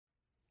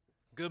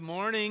Good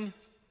morning.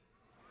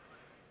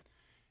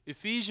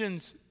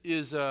 Ephesians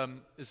is a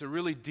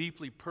really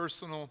deeply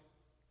personal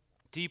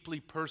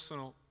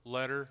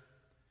letter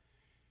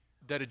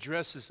that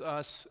addresses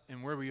us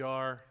and where we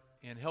are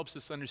and helps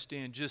us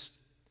understand just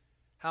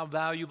how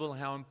valuable and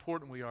how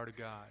important we are to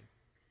God.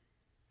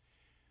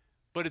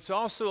 But it's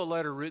also a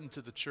letter written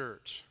to the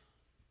church.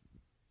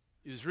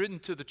 It was written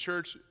to the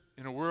church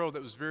in a world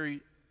that was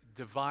very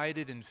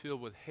divided and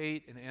filled with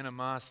hate and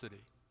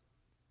animosity.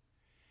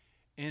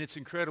 And it's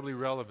incredibly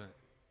relevant.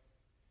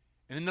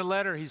 And in the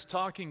letter, he's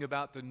talking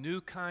about the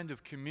new kind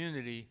of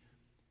community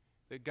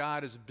that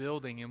God is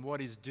building and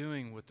what he's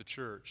doing with the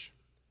church.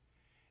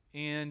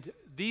 And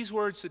these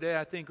words today,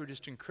 I think, are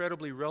just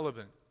incredibly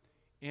relevant.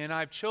 And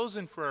I've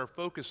chosen for our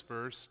focus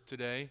verse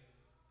today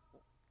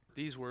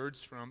these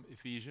words from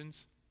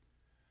Ephesians.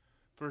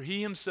 For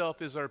he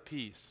himself is our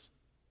peace.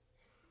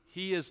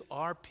 He is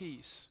our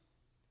peace,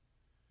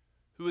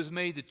 who has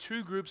made the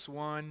two groups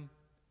one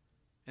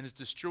and has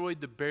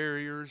destroyed the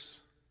barriers,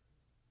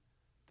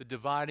 the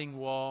dividing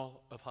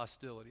wall of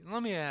hostility. And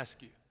let me ask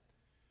you,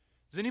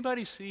 does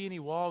anybody see any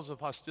walls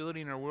of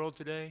hostility in our world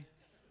today?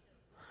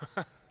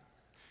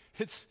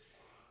 It's,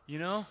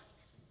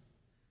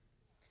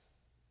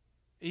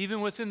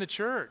 even within the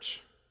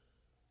church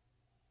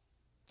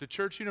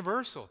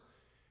universal.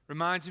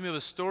 Reminds me of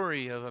a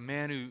story of a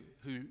man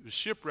who was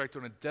shipwrecked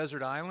on a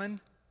desert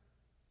island.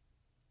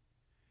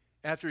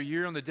 After a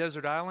year on the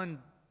desert island,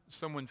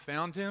 someone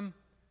found him.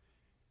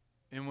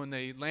 And when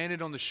they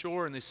landed on the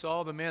shore and they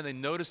saw the man, they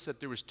noticed that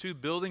there was two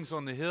buildings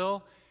on the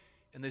hill.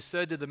 And they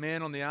said to the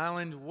man on the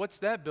island, "What's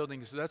that building?"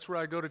 He said, "That's where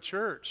I go to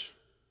church."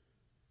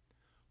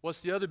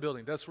 "What's the other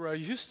building?" "That's where I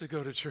used to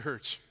go to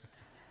church."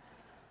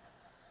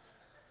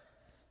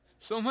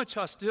 So much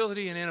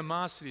hostility and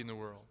animosity in the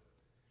world.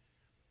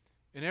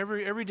 And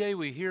every day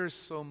we hear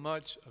so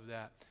much of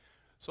that.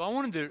 So I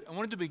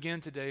wanted to begin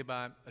today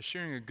by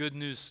sharing a good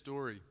news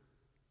story.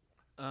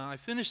 I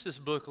finished this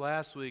book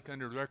last week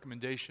under the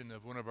recommendation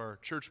of one of our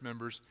church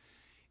members,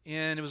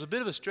 and it was a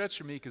bit of a stretch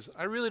for me because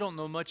I really don't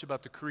know much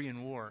about the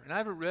Korean War, and I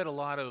haven't read a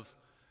lot of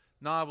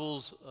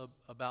novels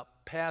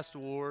about past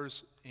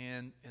wars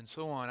and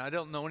so on. I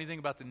don't know anything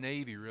about the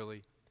Navy,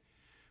 really.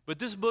 But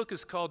this book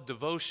is called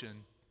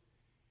Devotion,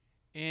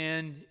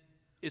 and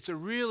it's a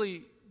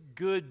really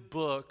good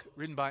book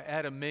written by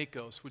Adam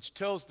Makos, which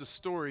tells the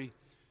story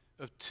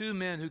of two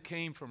men who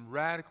came from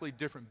radically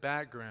different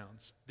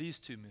backgrounds. These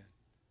two men,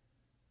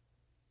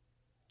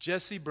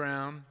 Jesse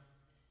Brown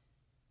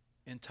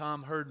and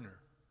Tom Herdner.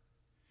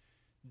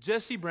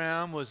 Jesse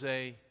Brown was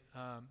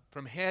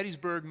from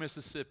Hattiesburg,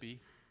 Mississippi,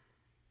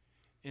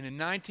 and in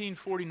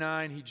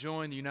 1949 he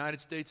joined the United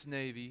States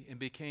Navy and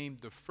became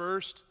the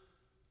first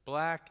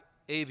black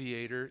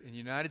aviator in the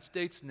United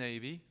States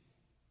Navy,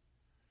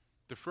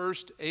 the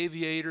first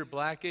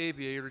black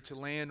aviator to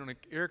land on an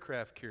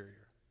aircraft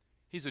carrier.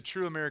 He's a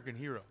true American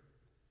hero.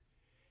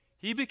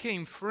 He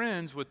became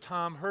friends with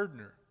Tom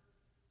Herdner.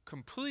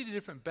 Completely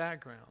different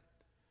background.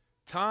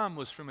 Tom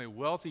was from a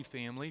wealthy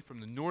family from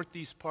the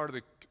northeast part of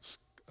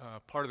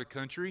the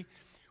country,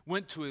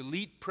 went to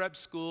elite prep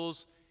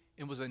schools,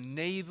 and was a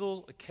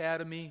Naval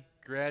Academy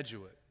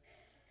graduate.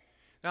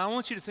 Now, I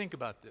want you to think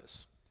about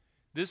this.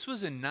 This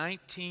was in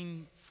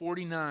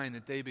 1949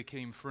 that they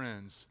became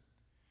friends.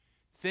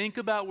 Think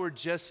about where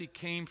Jesse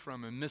came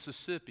from in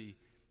Mississippi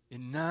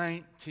in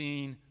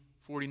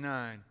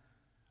 1949,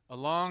 a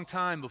long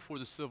time before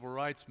the Civil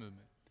Rights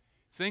Movement.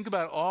 Think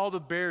about all the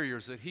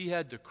barriers that he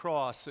had to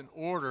cross in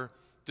order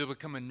to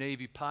become a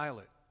Navy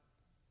pilot.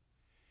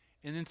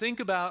 And then think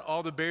about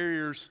all the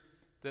barriers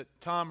that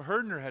Tom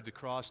Herdner had to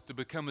cross to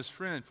become his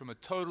friend from a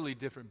totally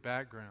different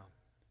background.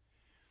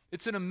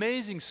 It's an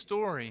amazing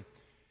story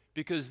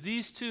because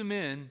these two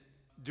men,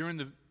 during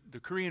the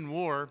Korean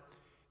War,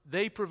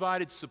 they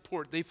provided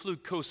support. They flew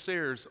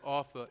Corsairs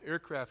off an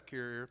aircraft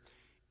carrier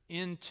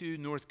into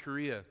North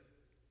Korea.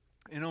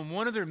 And on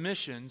one of their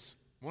missions,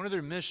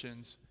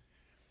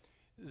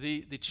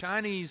 the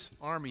Chinese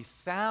army,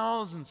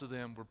 thousands of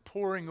them were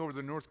pouring over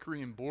the North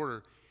Korean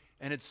border,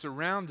 and it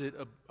surrounded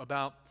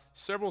about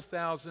several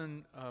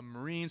thousand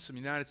Marines from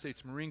the United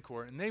States Marine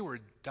Corps, and they were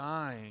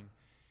dying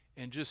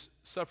and just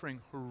suffering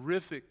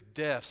horrific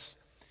deaths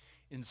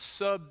in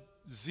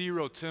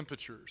sub-zero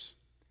temperatures.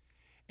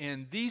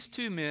 And these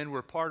two men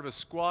were part of a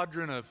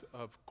squadron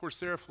of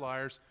Corsair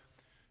flyers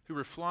who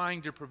were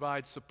flying to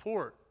provide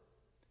support.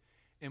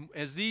 And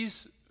as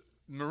these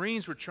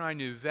Marines were trying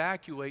to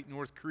evacuate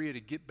North Korea to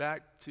get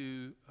back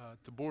to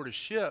board a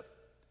ship,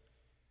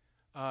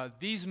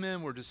 these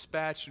men were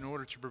dispatched in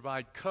order to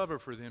provide cover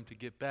for them to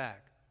get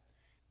back.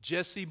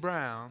 Jesse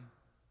Brown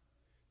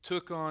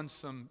took on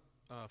some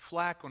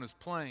flak on his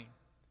plane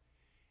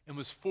and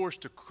was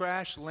forced to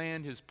crash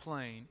land his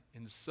plane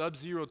in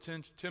sub-zero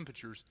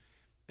temperatures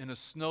in a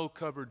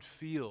snow-covered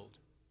field.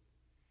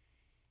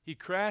 He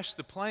crashed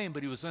the plane,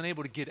 but he was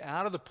unable to get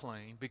out of the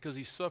plane because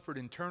he suffered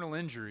internal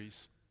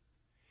injuries,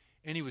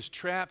 and he was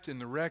trapped in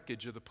the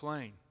wreckage of the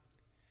plane.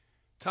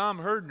 Tom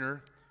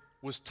Herdner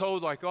was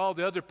told, like all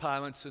the other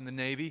pilots in the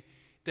Navy,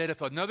 that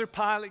if another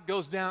pilot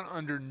goes down,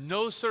 under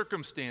no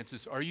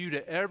circumstances are you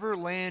to ever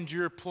land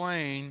your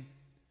plane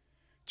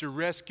to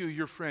rescue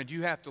your friend.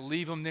 You have to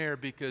leave them there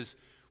because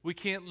we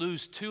can't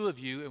lose two of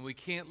you and we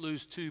can't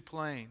lose two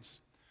planes.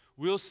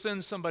 We'll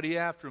send somebody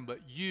after them, but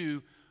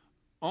you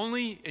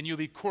only, and you'll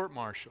be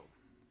court-martialed.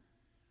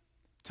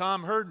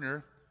 Tom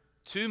Herdner,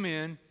 two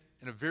men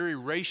in a very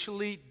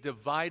racially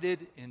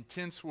divided,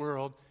 intense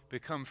world,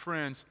 become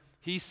friends.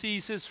 He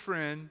sees his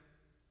friend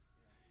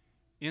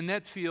in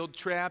that field,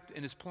 trapped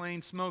in his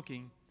plane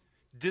smoking,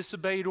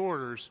 disobeyed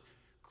orders,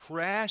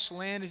 crash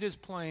landed his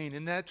plane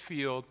in that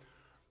field,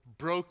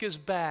 broke his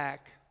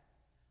back,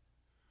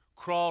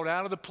 crawled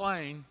out of the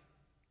plane,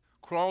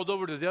 crawled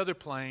over to the other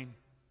plane,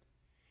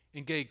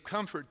 and gave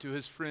comfort to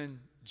his friend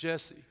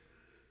Jesse.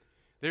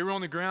 They were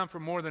on the ground for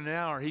more than an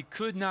hour. He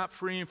could not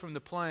free him from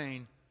the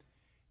plane,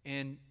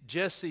 and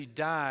Jesse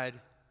died.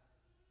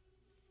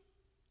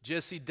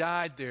 Jesse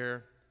died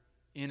there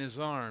in his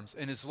arms.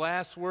 And his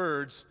last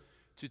words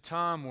to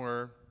Tom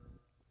were,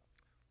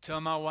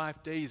 "Tell my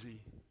wife Daisy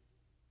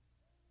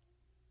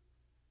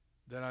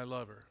that I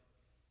love her."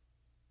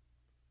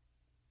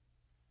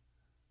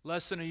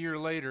 Less than a year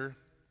later,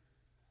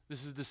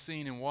 this is the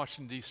scene in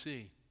Washington,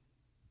 D.C.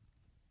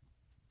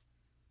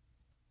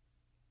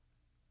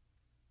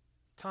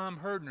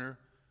 Tom Herdner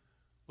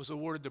was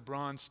awarded the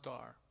Bronze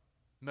Star,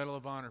 Medal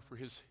of Honor for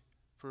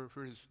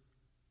his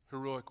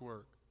heroic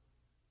work.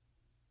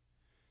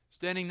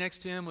 Standing next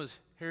to him was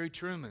Harry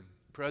Truman,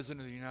 President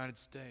of the United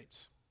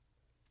States.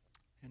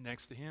 And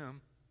next to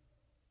him,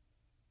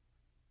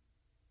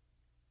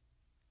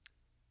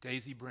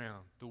 Daisy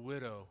Brown, the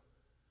widow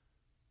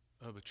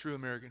of a true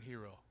American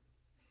hero.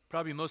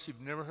 Probably most of you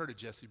have never heard of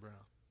Jesse Brown.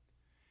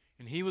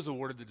 And he was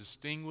awarded the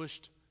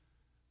Distinguished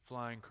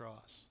Flying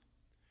Cross.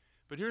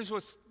 But here's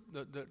what's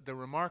the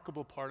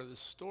remarkable part of this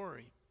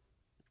story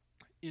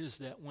is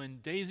that when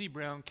Daisy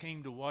Brown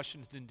came to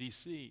Washington,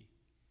 D.C.,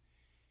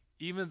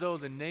 even though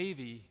the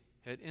Navy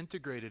had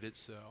integrated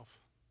itself,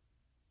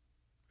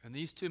 and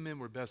these two men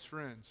were best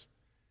friends,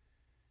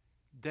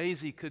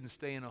 Daisy couldn't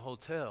stay in a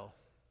hotel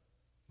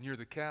near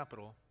the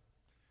Capitol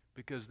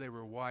because they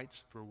were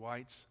whites for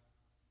whites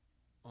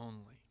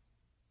only.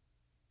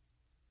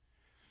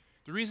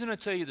 The reason I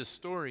tell you this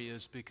story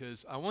is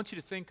because I want you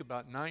to think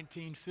about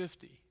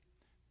 1950.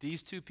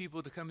 These two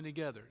people coming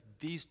together,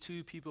 these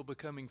two people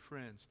becoming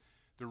friends,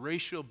 the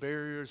racial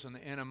barriers and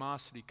the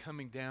animosity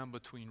coming down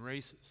between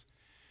races.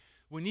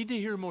 We need to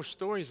hear more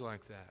stories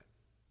like that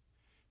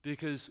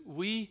because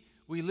we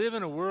live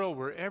in a world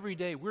where every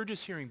day we're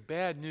just hearing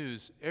bad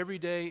news every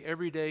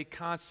day,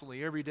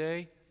 constantly, every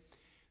day.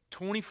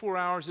 24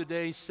 hours a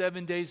day,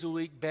 7 days a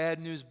week, bad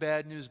news,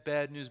 bad news,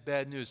 bad news,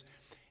 bad news.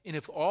 And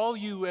if all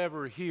you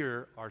ever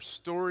hear are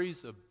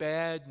stories of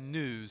bad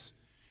news,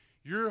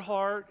 your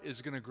heart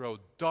is going to grow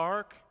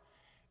dark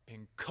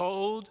and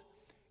cold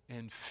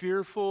and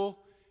fearful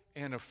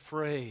and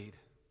afraid.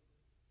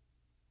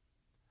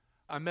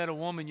 I met a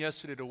woman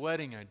yesterday at a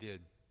wedding I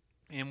did,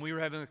 and we were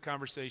having a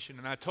conversation,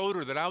 and I told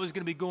her that I was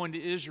going to be going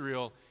to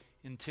Israel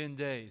in 10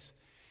 days.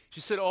 She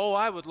said, "Oh,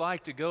 I would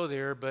like to go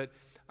there, but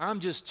I'm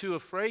just too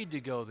afraid to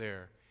go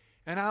there."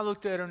 And I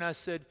looked at her and I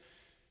said,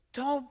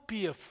 "Don't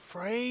be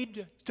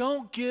afraid.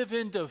 Don't give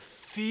in to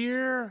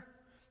fear.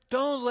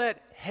 Don't let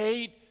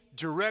hate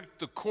direct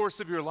the course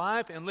of your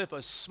life and live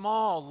a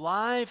small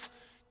life.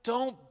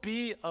 Don't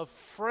be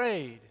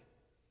afraid."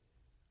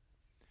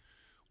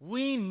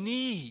 We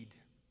need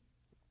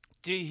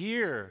to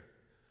hear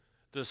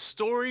the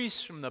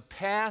stories from the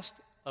past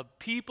of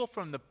people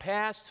from the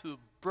past who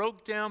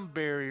broke down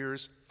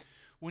barriers.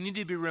 We need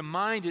to be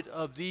reminded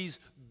of these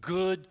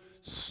good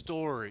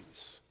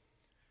stories.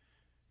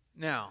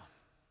 Now,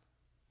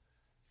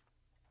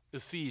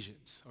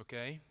 Ephesians,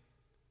 okay?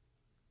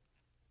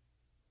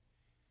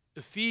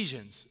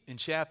 Ephesians in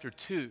chapter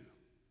 2.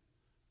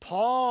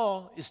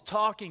 Paul is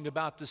talking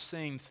about the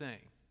same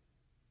thing.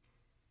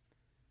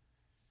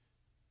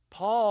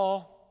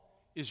 Paul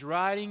is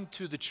writing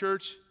to the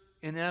church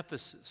in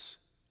Ephesus,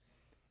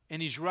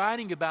 and he's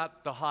writing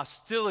about the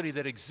hostility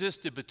that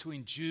existed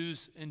between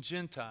Jews and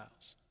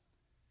Gentiles.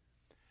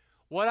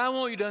 What I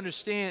want you to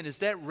understand is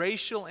that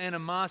racial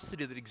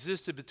animosity that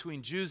existed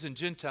between Jews and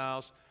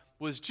Gentiles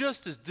was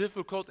just as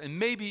difficult and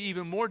maybe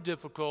even more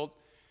difficult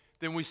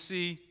than we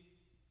see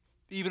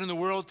even in the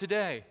world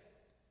today.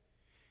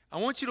 I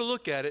want you to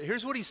look at it.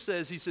 Here's what he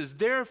says. He says,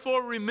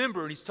 "Therefore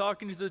remember," and he's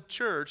talking to the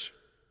church,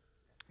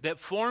 "that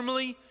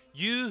formerly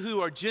you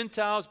who are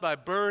Gentiles by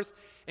birth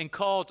and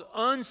called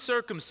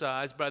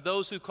uncircumcised by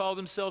those who call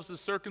themselves the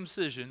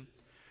circumcision,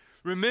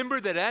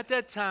 remember that at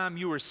that time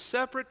you were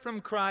separate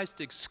from Christ,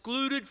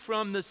 excluded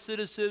from the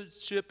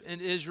citizenship in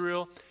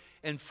Israel,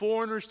 and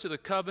foreigners to the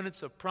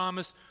covenants of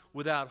promise,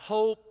 without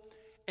hope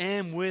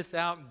and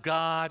without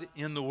God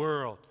in the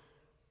world."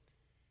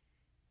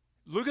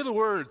 Look at the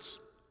words,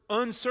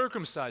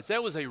 uncircumcised.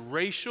 That was a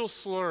racial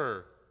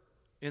slur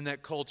in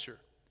that culture.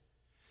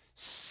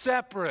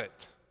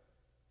 Separate,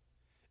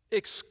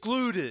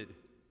 excluded,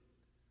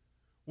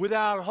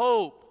 without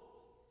hope,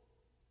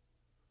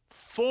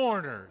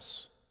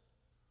 foreigners,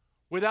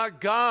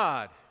 without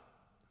God.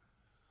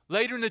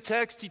 Later in the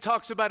text, he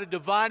talks about a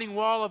dividing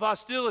wall of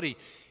hostility.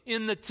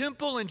 In the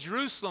temple in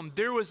Jerusalem,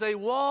 there was a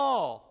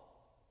wall.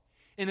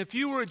 And if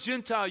you were a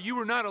Gentile, you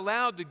were not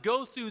allowed to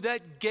go through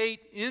that gate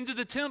into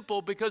the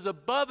temple because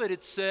above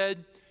it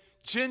said,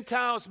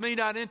 Gentiles may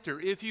not enter.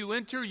 If you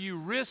enter, you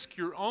risk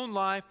your own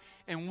life,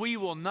 and we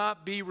will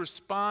not be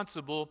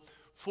responsible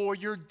for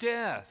your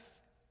death.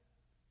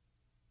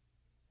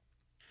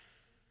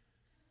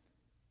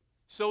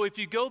 So if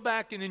you go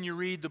back and then you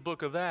read the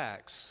book of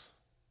Acts,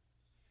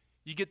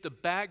 you get the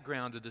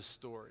background of this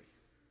story.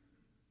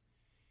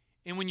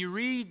 And when you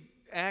read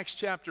Acts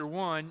chapter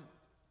 1,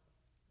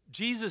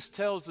 Jesus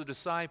tells the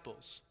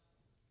disciples,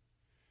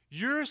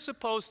 you're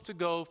supposed to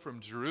go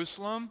from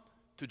Jerusalem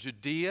to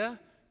Judea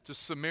to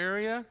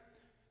Samaria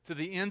to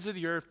the ends of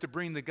the earth to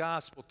bring the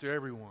gospel to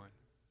everyone.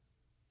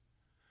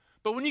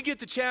 But when you get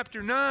to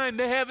chapter 9,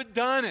 they haven't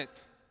done it.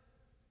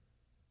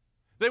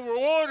 They were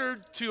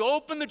ordered to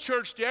open the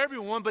church to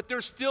everyone, but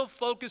they're still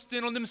focused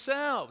in on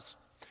themselves.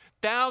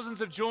 Thousands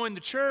have joined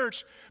the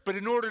church, but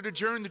in order to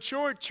join the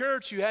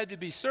church, you had to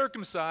be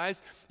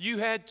circumcised. You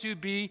had to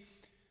be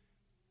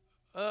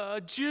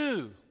a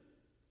Jew.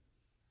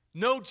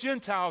 No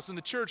Gentiles in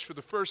the church for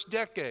the first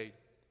decade.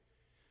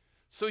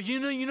 So you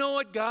know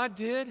what God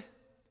did?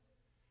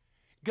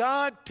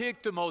 God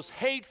picked the most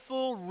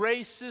hateful,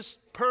 racist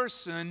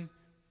person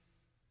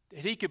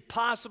that he could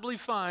possibly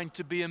find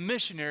to be a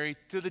missionary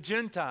to the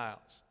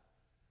Gentiles.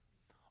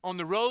 On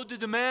the road to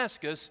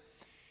Damascus,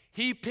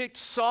 he picked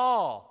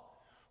Saul,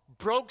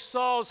 broke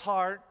Saul's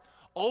heart,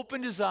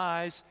 opened his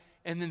eyes,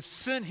 and then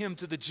sent him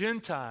to the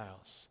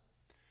Gentiles.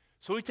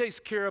 So he takes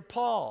care of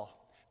Paul.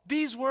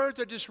 These words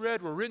I just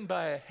read were written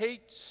by a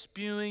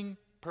hate-spewing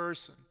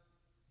person.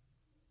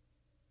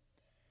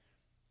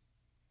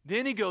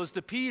 Then he goes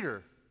to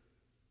Peter.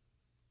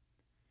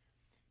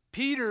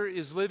 Peter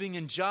is living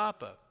in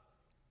Joppa.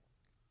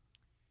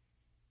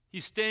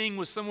 He's staying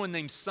with someone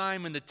named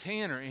Simon the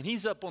tanner, and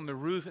he's up on the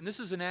roof, and this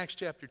is in Acts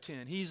chapter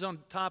 10. He's on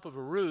top of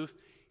a roof,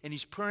 and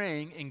he's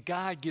praying, and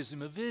God gives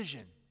him a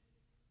vision.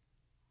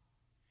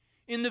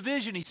 In the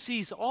vision, he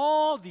sees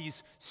all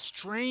these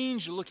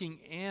strange-looking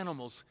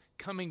animals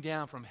coming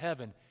down from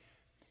heaven,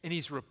 and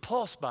he's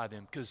repulsed by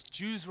them because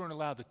Jews weren't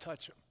allowed to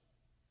touch them.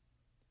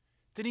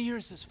 Then he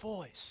hears this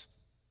voice,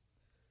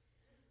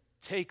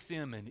 take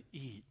them and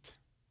eat.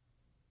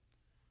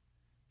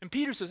 And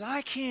Peter says,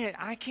 I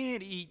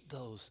can't eat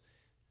those.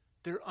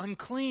 They're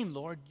unclean,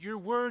 Lord. Your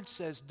word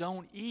says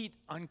don't eat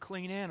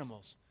unclean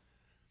animals.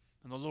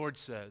 And the Lord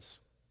says,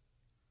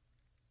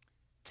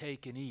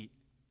 take and eat.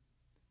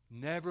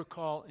 Never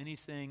call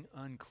anything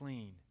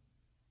unclean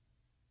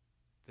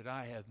that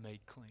I have made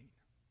clean.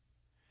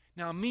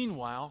 Now,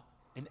 meanwhile,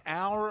 an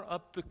hour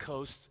up the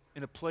coast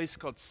in a place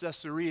called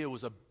Caesarea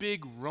was a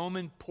big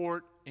Roman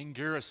port and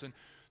garrison.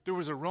 There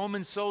was a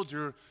Roman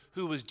soldier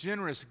who was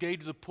generous, gave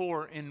to the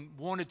poor, and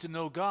wanted to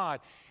know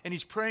God. And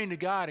he's praying to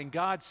God, and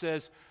God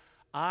says,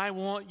 I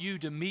want you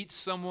to meet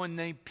someone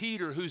named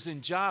Peter who's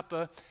in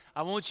Joppa.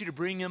 I want you to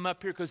bring him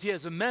up here because he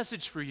has a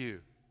message for you.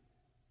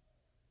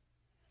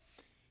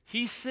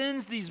 He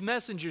sends these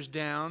messengers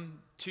down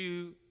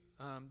to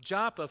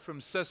Joppa from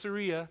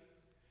Caesarea,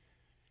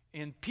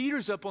 and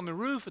Peter's up on the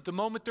roof at the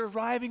moment they're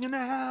arriving in the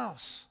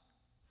house.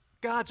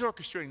 God's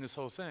orchestrating this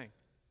whole thing.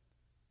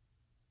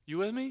 You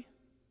with me?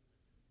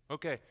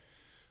 Okay.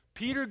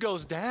 Peter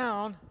goes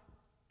down,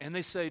 and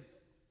they say,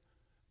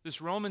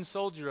 this Roman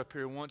soldier up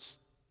here wants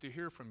to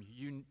hear from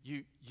you.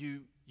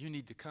 You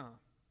need to come.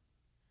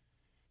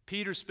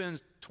 Peter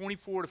spends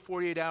 24 to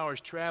 48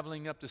 hours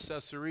traveling up to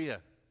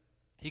Caesarea.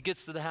 He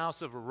gets to the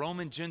house of a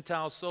Roman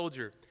Gentile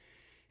soldier.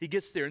 He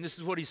gets there, and this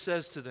is what he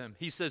says to them.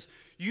 He says,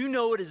 you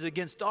know it is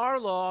against our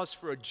laws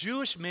for a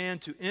Jewish man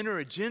to enter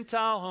a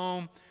Gentile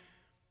home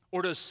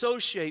or to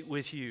associate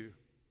with you.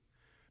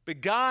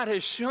 But God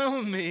has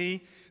shown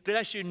me that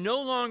I should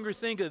no longer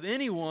think of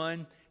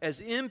anyone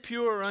as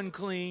impure or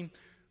unclean.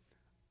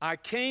 I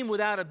came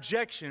without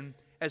objection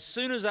as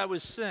soon as I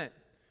was sent.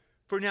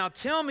 For now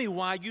tell me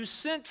why you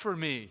sent for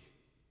me.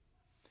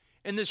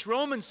 And this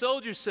Roman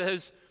soldier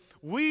says,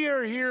 we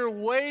are here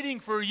waiting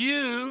for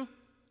you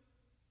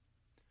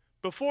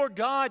before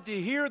God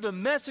to hear the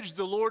message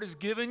the Lord has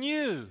given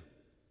you.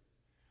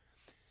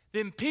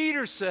 Then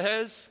Peter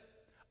says,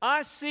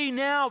 I see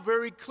now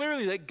very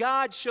clearly that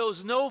God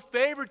shows no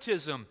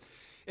favoritism.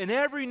 In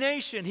every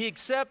nation, he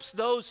accepts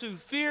those who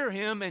fear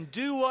him and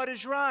do what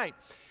is right.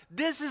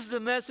 This is the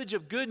message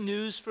of good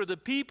news for the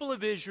people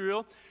of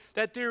Israel,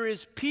 that there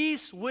is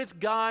peace with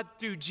God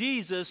through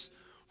Jesus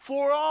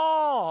for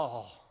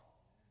all.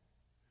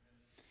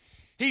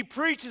 He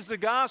preaches the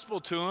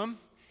gospel to them,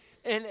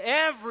 and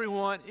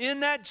everyone in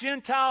that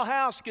Gentile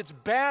house gets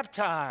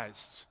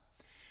baptized.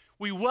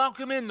 We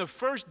welcome in the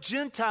first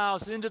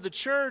Gentiles into the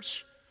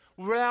church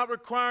without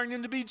requiring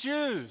them to be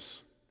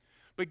Jews.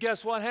 But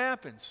guess what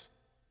happens?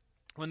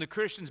 When the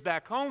Christians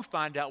back home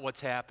find out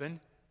what's happened,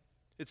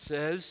 it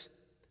says,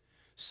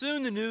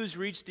 soon the news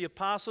reached the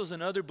apostles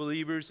and other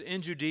believers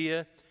in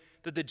Judea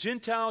that the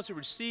Gentiles had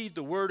received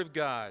the word of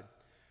God.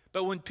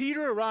 But when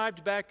Peter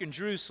arrived back in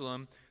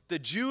Jerusalem, the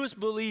Jewish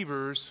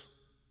believers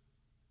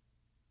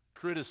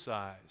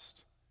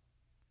criticized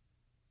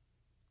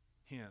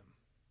him.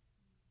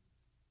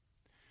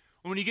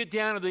 When you get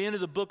down to the end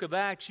of the book of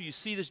Acts, you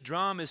see this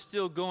drama is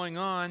still going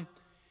on.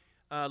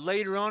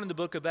 Later on in the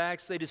book of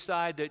Acts, they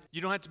decide that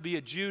you don't have to be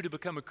a Jew to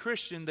become a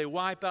Christian. They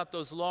wipe out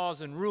those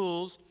laws and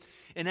rules.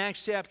 In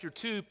Acts chapter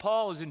 2,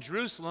 Paul is in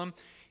Jerusalem.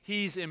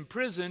 He's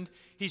imprisoned.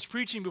 He's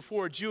preaching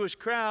before a Jewish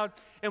crowd.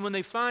 And when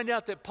they find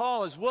out that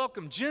Paul has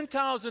welcomed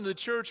Gentiles into the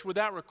church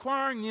without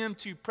requiring them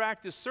to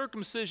practice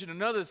circumcision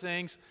and other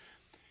things,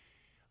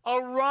 a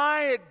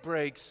riot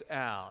breaks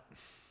out.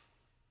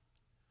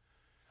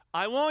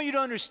 I want you to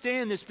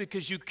understand this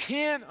because you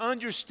can't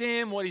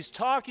understand what he's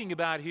talking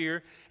about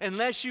here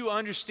unless you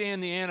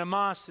understand the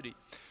animosity.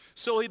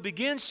 So he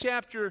begins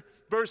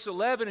verse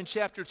 11 in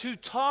chapter 2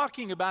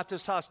 talking about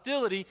this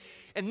hostility,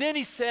 and then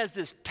he says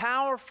this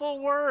powerful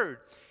word.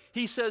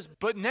 He says,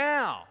 but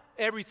now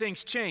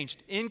everything's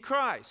changed in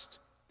Christ.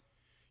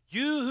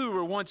 You who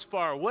were once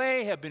far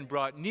away have been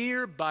brought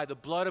near by the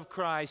blood of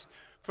Christ,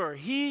 for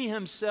he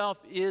himself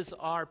is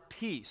our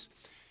peace.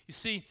 You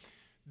see,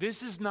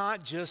 this is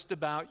not just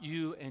about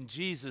you and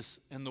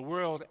Jesus and the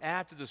world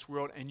after this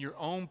world and your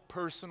own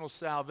personal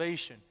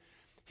salvation.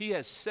 He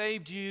has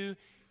saved you.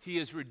 He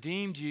has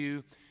redeemed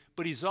you.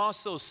 But he's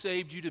also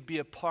saved you to be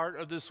a part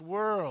of this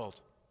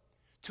world,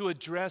 to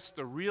address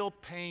the real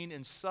pain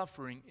and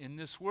suffering in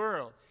this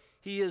world.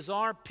 He is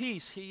our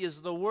peace. He is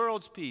the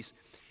world's peace.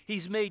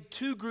 He's made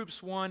two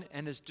groups one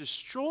and has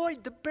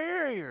destroyed the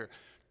barrier,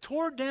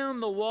 tore down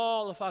the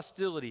wall of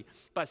hostility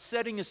by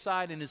setting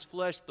aside in his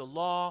flesh the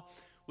law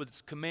with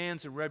its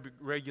commands and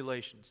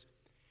regulations.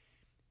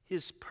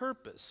 His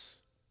purpose,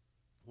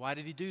 why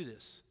did he do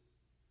this?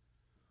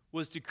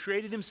 Was to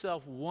create in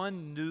himself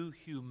one new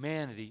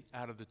humanity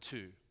out of the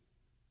two.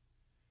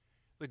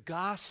 The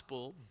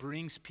gospel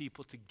brings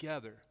people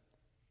together.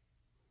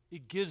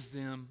 It gives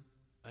them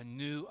a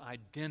new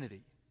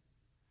identity.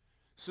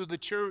 So the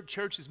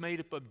church is made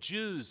up of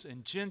Jews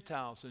and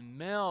Gentiles and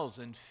males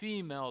and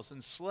females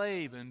and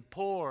slave and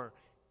poor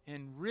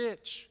and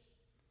rich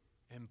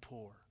and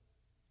poor.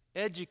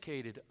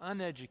 Educated,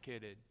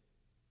 uneducated.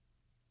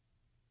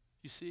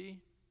 You see?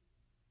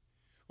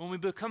 When we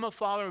become a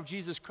follower of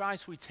Jesus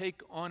Christ, we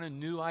take on a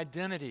new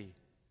identity.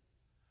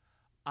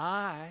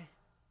 I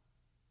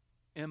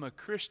am a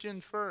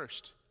Christian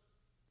first,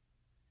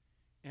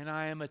 and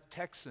I am a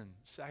Texan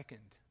second.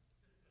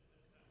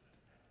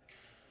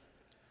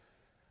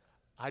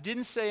 I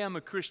didn't say I'm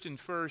a Christian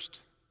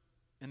first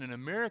and an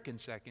American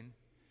second,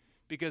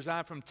 because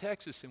I'm from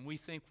Texas and we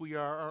think we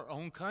are our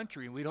own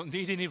country and we don't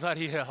need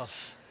anybody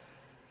else.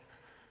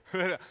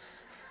 You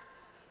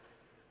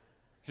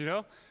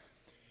know,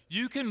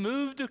 you can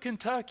move to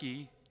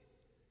Kentucky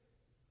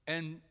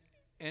and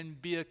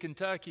be a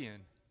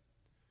Kentuckian,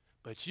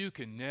 but you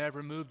can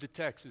never move to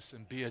Texas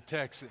and be a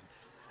Texan.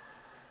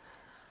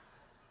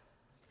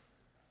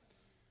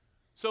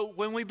 So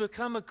when we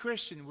become a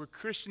Christian, we're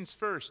Christians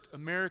first,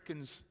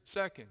 Americans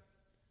second.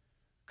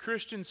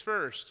 Christians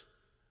first,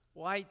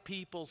 white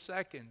people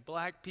second,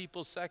 black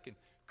people second.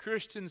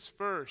 Christians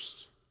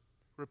first,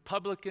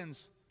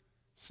 Republicans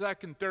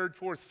second, third,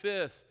 fourth,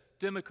 fifth.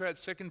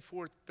 Democrats second,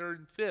 fourth, third,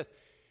 and fifth.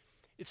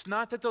 It's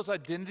not that those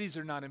identities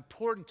are not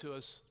important to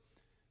us,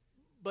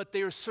 but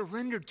they are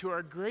surrendered to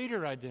our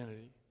greater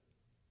identity.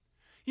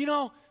 You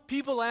know,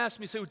 people ask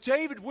me, say, well,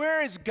 David,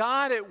 where is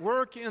God at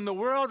work in the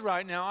world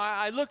right now?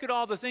 I look at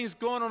all the things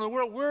going on in the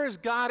world. Where is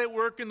God at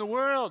work in the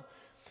world?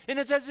 And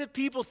it's as if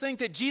people think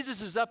that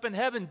Jesus is up in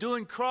heaven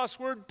doing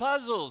crossword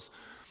puzzles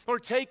or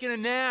taking a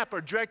nap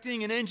or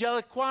directing an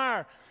angelic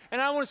choir.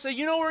 And I want to say,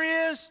 you know where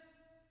he is?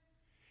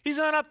 He's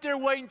not up there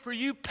waiting for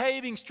you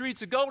paving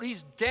streets of gold.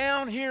 He's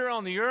down here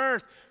on the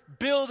earth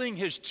building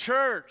his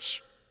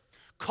church,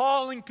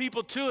 calling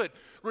people to it,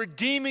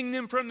 redeeming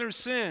them from their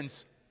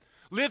sins,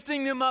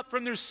 lifting them up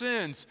from their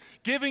sins,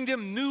 giving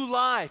them new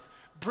life,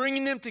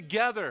 bringing them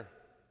together,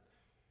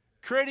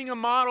 creating a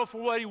model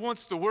for what he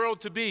wants the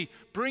world to be,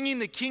 bringing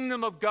the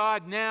kingdom of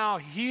God now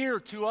here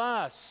to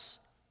us.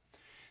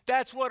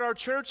 That's what our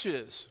church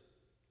is.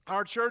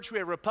 Our church, we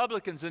have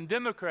Republicans and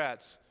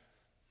Democrats,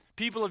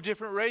 people of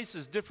different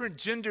races, different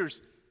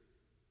genders,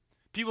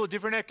 people of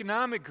different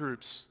economic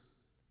groups.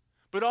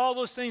 But all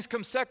those things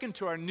come second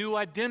to our new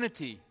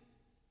identity.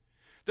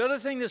 The other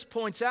thing this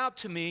points out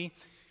to me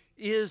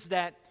is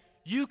that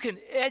you can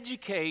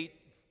educate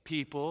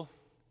people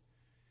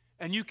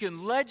and you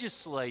can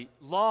legislate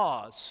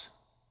laws,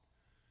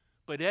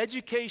 but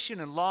education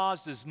and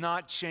laws does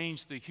not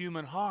change the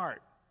human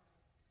heart.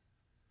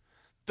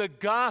 The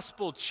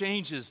gospel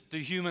changes the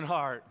human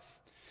heart.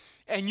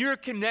 And your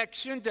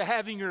connection to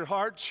having your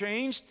heart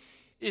changed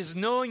is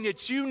knowing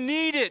that you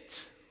need it.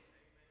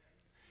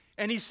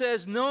 And he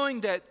says,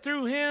 knowing that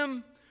through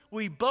him,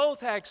 we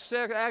both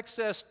have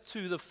access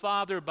to the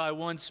Father by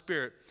one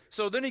Spirit.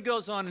 So then he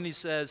goes on and he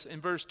says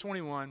in verse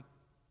 21,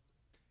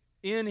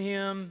 in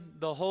him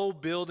the whole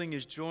building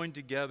is joined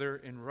together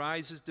and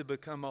rises to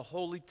become a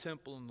holy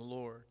temple in the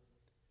Lord.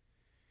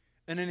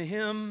 And in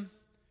him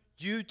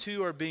You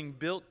two are being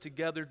built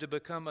together to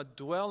become a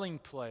dwelling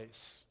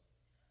place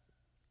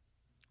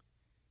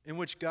in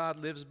which God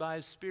lives by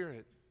His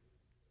Spirit.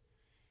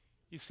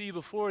 You see,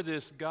 before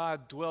this,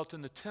 God dwelt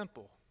in the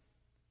temple.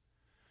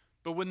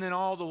 But when then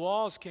all the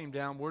walls came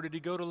down, where did He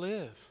go to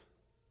live?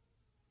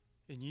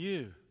 In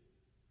you,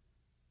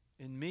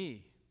 in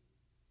me,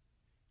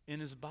 in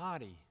His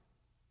body,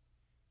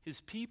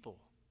 His people,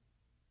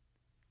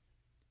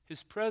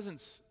 His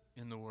presence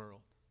in the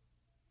world.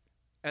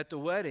 At the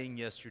wedding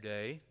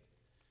yesterday,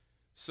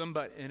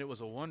 and it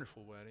was a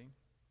wonderful wedding,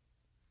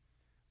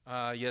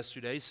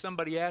 yesterday,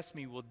 somebody asked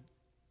me, well,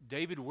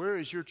 David, where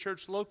is your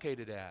church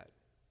located at?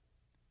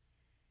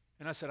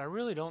 And I said, I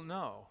really don't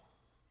know.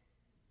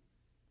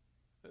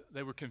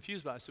 They were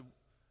confused by it. I said,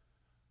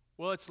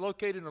 well, it's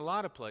located in a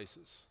lot of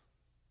places.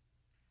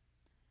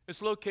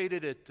 It's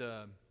located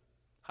at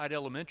Hyde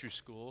Elementary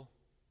School.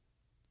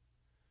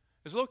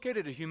 It's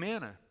located at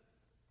Humana.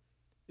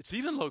 It's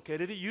even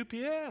located at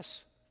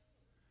UPS.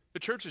 The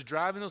church is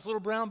driving those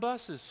little brown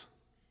buses.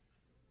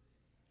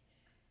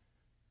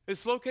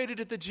 It's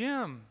located at the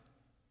gym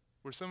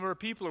where some of our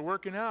people are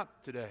working out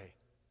today.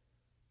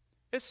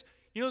 There's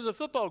a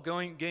football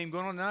game going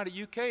on tonight at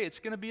UK. It's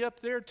going to be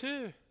up there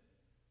too.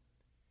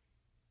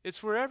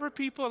 It's wherever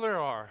people there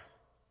are.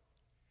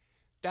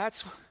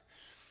 That's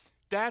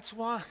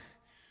why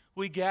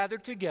we gather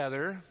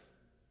together,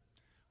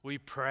 we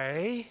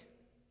pray,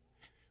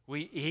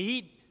 we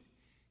eat,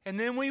 and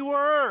then we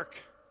work,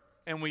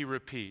 and we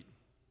repeat.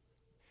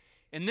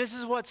 And this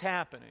is what's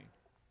happening.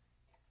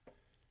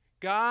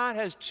 God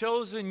has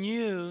chosen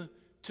you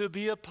to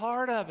be a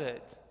part of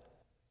it.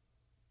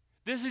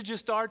 This is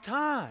just our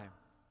time.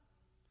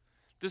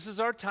 This is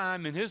our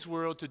time in His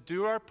world to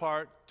do our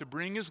part, to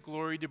bring His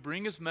glory, to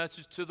bring His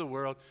message to the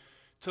world,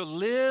 to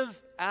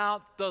live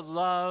out the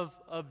love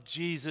of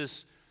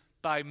Jesus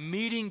by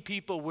meeting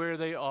people where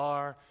they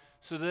are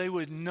so they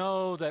would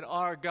know that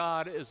our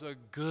God is a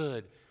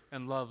good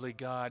and lovely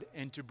God,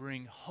 and to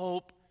bring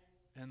hope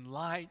and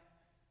light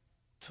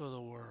to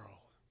the world.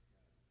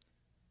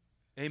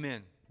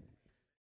 Amen.